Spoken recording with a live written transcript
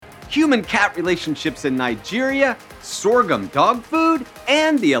human-cat relationships in Nigeria, sorghum dog food,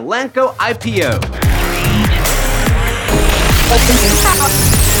 and the Elanco IPO.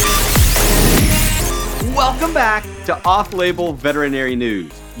 Welcome back to Off-Label Veterinary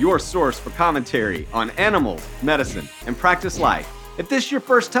News, your source for commentary on animals, medicine, and practice life. If this is your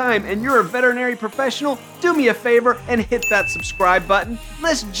first time and you're a veterinary professional, do me a favor and hit that subscribe button.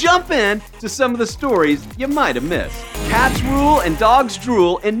 Let's jump in to some of the stories you might have missed. Cats rule and dogs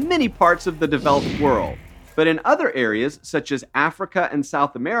drool in many parts of the developed world. But in other areas, such as Africa and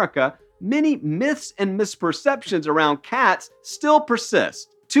South America, many myths and misperceptions around cats still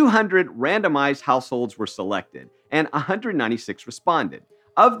persist. 200 randomized households were selected, and 196 responded.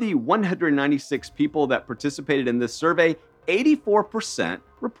 Of the 196 people that participated in this survey, 84%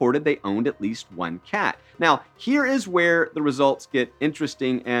 reported they owned at least one cat. Now, here is where the results get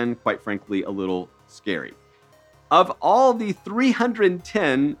interesting and, quite frankly, a little scary. Of all the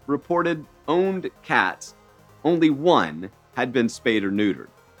 310 reported owned cats, only one had been spayed or neutered.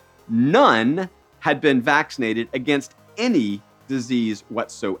 None had been vaccinated against any disease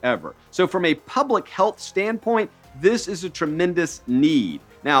whatsoever. So from a public health standpoint, this is a tremendous need.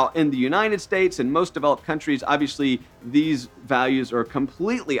 Now, in the United States and most developed countries, obviously, these values are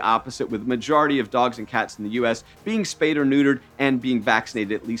completely opposite, with the majority of dogs and cats in the U.S. being spayed or neutered and being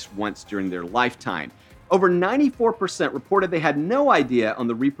vaccinated at least once during their lifetime. Over 94% reported they had no idea on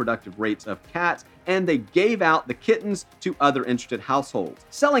the reproductive rates of cats, and they gave out the kittens to other interested households.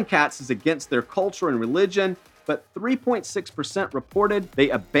 Selling cats is against their culture and religion, but 3.6% reported they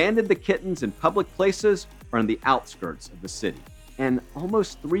abandoned the kittens in public places or on the outskirts of the city. And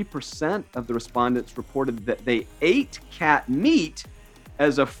almost 3% of the respondents reported that they ate cat meat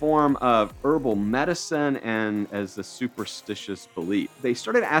as a form of herbal medicine and as a superstitious belief. They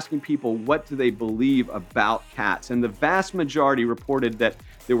started asking people what do they believe about cats, and the vast majority reported that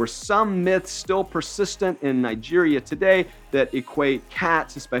there were some myths still persistent in Nigeria today that equate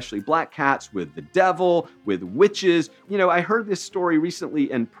cats, especially black cats, with the devil, with witches. You know, I heard this story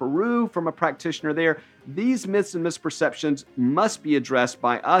recently in Peru from a practitioner there. These myths and misperceptions must be addressed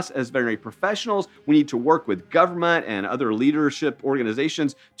by us as veterinary professionals. We need to work with government and other leadership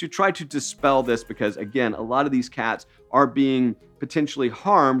organizations to try to dispel this because, again, a lot of these cats are being potentially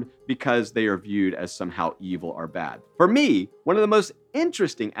harmed because they are viewed as somehow evil or bad. For me, one of the most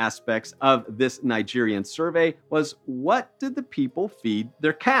interesting aspects of this Nigerian survey was, what did the people feed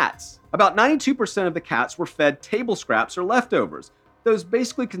their cats? About 92% of the cats were fed table scraps or leftovers. Those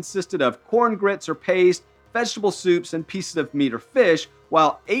basically consisted of corn grits or paste, vegetable soups, and pieces of meat or fish,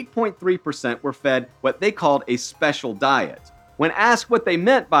 while 8.3% were fed what they called a special diet. When asked what they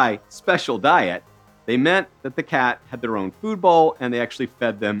meant by special diet, they meant that the cat had their own food bowl and they actually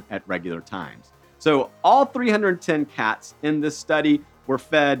fed them at regular times. So all 310 cats in this study were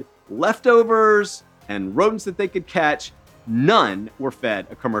fed leftovers and rodents that they could catch. None were fed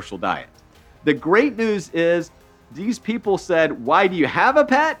a commercial diet. The great news is, these people said, why do you have a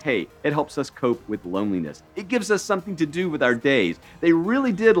pet? Hey, it helps us cope with loneliness. It gives us something to do with our days. They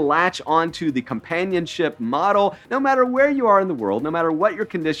really did latch onto the companionship model. No matter where you are in the world, no matter what your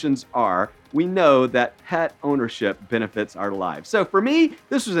conditions are, we know that pet ownership benefits our lives. So for me,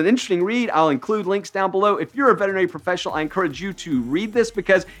 this was an interesting read. I'll include links down below. If you're a veterinary professional, I encourage you to read this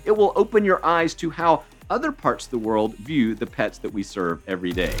because it will open your eyes to how other parts of the world view the pets that we serve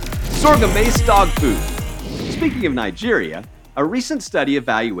every day. Sorghum-based dog food. Speaking of Nigeria, a recent study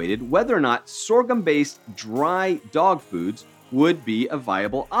evaluated whether or not sorghum-based dry dog foods would be a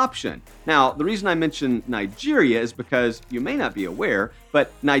viable option. Now, the reason I mention Nigeria is because you may not be aware,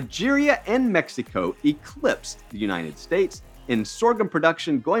 but Nigeria and Mexico eclipsed the United States in sorghum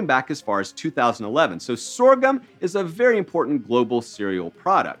production going back as far as 2011. So sorghum is a very important global cereal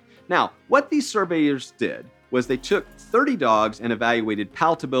product. Now, what these surveyors did was they took 30 dogs and evaluated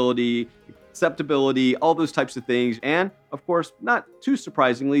palatability, acceptability, all those types of things. And of course, not too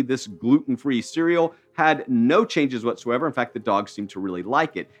surprisingly, this gluten-free cereal had no changes whatsoever. In fact, the dogs seemed to really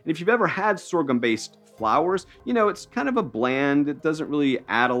like it. And if you've ever had sorghum-based flours, you know, it's kind of a bland. It doesn't really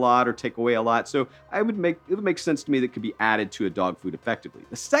add a lot or take away a lot. So it would make sense to me that it could be added to a dog food effectively.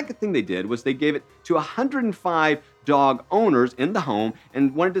 The second thing they did was they gave it to 105 dog owners in the home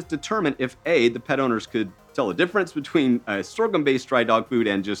and wanted to determine if A, the pet owners could tell the difference between sorghum-based dry dog food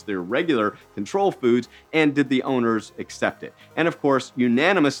and just their regular control foods, and did the owners accept it? And of course,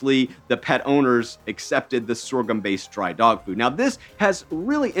 unanimously, the pet owners accepted the sorghum-based dry dog food. Now, this has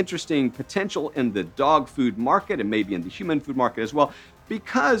really interesting potential in the dog food market and maybe in the human food market as well,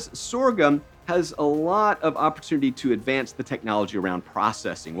 because sorghum has a lot of opportunity to advance the technology around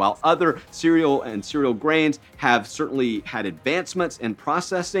processing. While other cereal grains have certainly had advancements in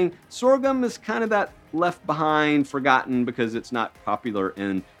processing, sorghum is kind of that left behind, forgotten because it's not popular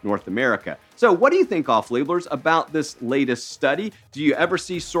in North America. So, what do you think, off-labelers, about this latest study? Do you ever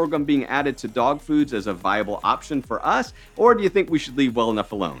see sorghum being added to dog foods as a viable option for us, or do you think we should leave well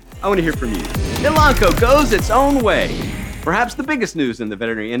enough alone? I want to hear from you. Elanco goes its own way. Perhaps the biggest news in the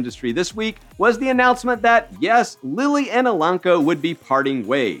veterinary industry this week was the announcement that, yes, Lilly and Elanco would be parting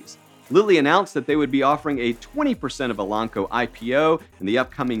ways. Lilly announced that they would be offering a 20% of Elanco IPO in the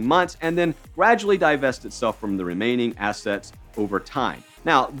upcoming months and then gradually divest itself from the remaining assets over time.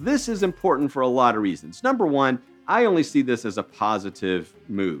 Now, this is important for a lot of reasons. Number one, I only see this as a positive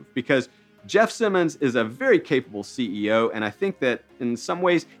move because Jeff Simmons is a very capable CEO, and I think that in some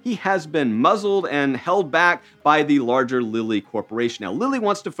ways he has been muzzled and held back by the larger Lilly Corporation. Now, Lilly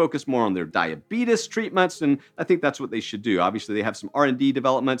wants to focus more on their diabetes treatments, and I think that's what they should do. Obviously, they have some R&D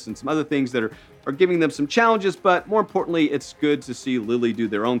developments and some other things that are giving them some challenges, but more importantly, it's good to see Lilly do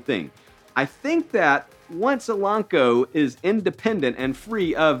their own thing. I think that once Elanco is independent and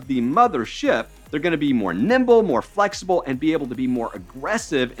free of the mothership, they're going to be more nimble, more flexible, and be able to be more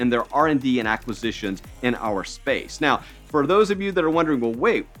aggressive in their R&D and acquisitions in our space. Now, for those of you that are wondering, well,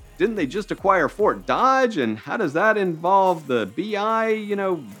 wait, didn't they just acquire Fort Dodge? And how does that involve the BI?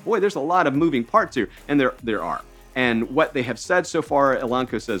 Boy, there's a lot of moving parts here, and there are. And what they have said so far,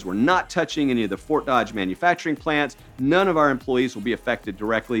 Elanco says, we're not touching any of the Fort Dodge manufacturing plants. None of our employees will be affected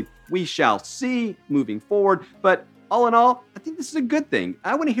directly. We shall see moving forward. But all in all, I think this is a good thing.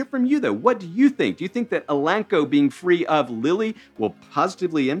 I want to hear from you, though. What do you think? Do you think that Elanco being free of Lilly will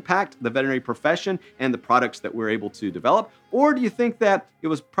positively impact the veterinary profession and the products that we're able to develop? Or do you think that it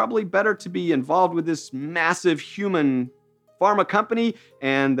was probably better to be involved with this massive human pharma company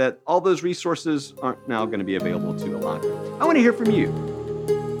and that all those resources aren't now going to be available to Elanco? I want to hear from you.